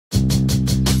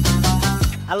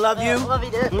I love you. Love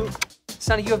you, dude.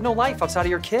 Sonny, you have no life outside of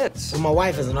your kids. Well, my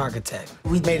wife is an architect.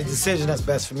 We made a decision that's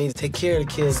best for me to take care of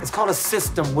the kids. It's called a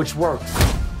system which works.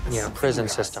 Yeah, prison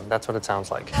system. That's what it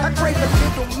sounds like. What's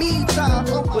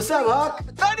up, Huck?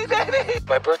 Sonny, baby!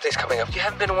 My birthday's coming up. You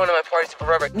haven't been to one of my parties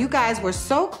forever. You guys were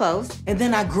so close. And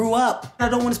then I grew up. I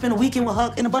don't want to spend a weekend with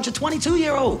Huck and a bunch of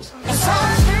 22-year-olds.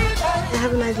 I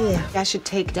have an idea. I should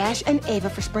take Dash and Ava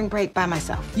for spring break by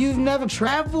myself. You've never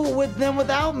traveled with them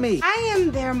without me. I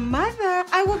am their mother.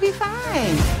 I will be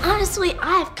fine. Honestly,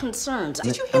 I have concerns.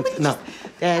 Did you hear what No.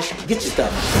 Dash, get your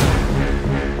stuff.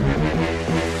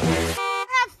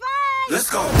 Have fun! Let's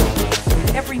go.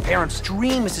 Every parent's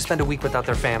dream is to spend a week without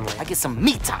their family. I get some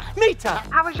me time. Me time.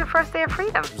 How was your first day of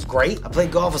freedom? It was great. I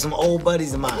played golf with some old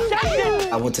buddies of mine.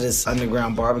 I went to this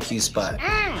underground barbecue spot.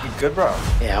 You good, bro?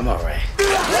 Yeah, I'm all right.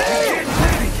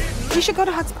 We should go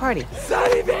to Huck's party.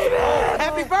 Sonny, baby!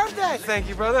 Happy birthday! Thank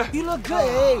you, brother. You look good.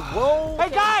 Hey, whoa. Hey,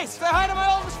 guys! Say hi to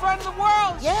my oldest friend in the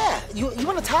world! Yeah, you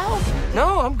want a towel?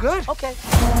 No, I'm good. Okay.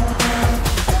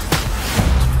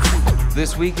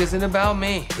 This week isn't about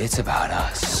me. It's about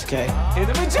us. Okay. In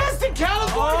the majestic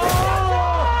California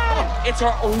desert! It's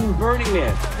our own Burning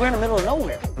Man. We're in the middle of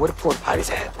nowhere. Where the porta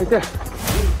potties at? Right there.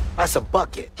 That's a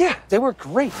bucket. Yeah, they were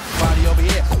great. Party over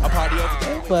here. A party over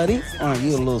there. Hey, buddy. Aren't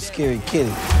you a little scary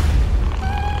kitty?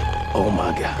 Oh,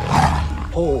 my God.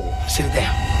 Oh, sit it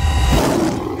down.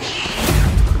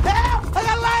 Help! I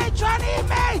got a lion trying to eat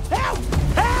me! Help!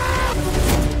 Help!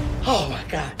 Oh, my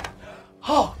God.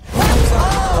 Oh.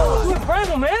 You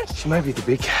incredible, man. She might be the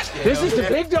big cat. This is the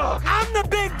big dog. I'm the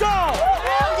big dog!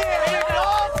 Hell yeah, big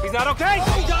dog! He's not okay?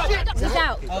 He's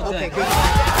out. Okay, good.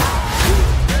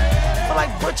 I feel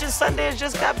like Butch and Sundance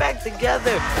just got back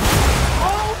together.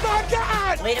 Oh my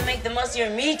God! Way to make the most of your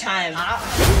me time.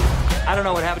 I don't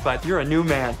know what happened, but you're a new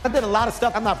man. I did a lot of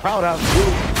stuff I'm not proud of.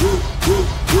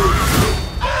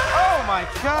 Oh my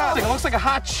God! It looks like a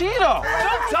hot Cheeto.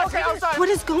 Don't touch it. I'm sorry. What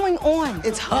is going on?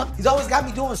 It's Huck. He's always got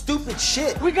me doing stupid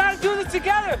shit. We gotta do this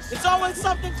together. It's always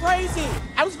something crazy.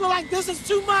 I just feel like this is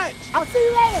too much. I'll see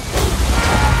you later.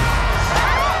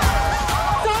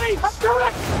 Sonny, do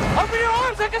it! Open your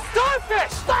arms like a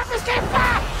starfish! Starfish came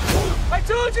back! I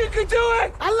told you could do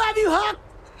it! I love you, Huck.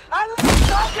 I love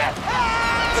you!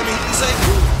 Let me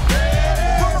say.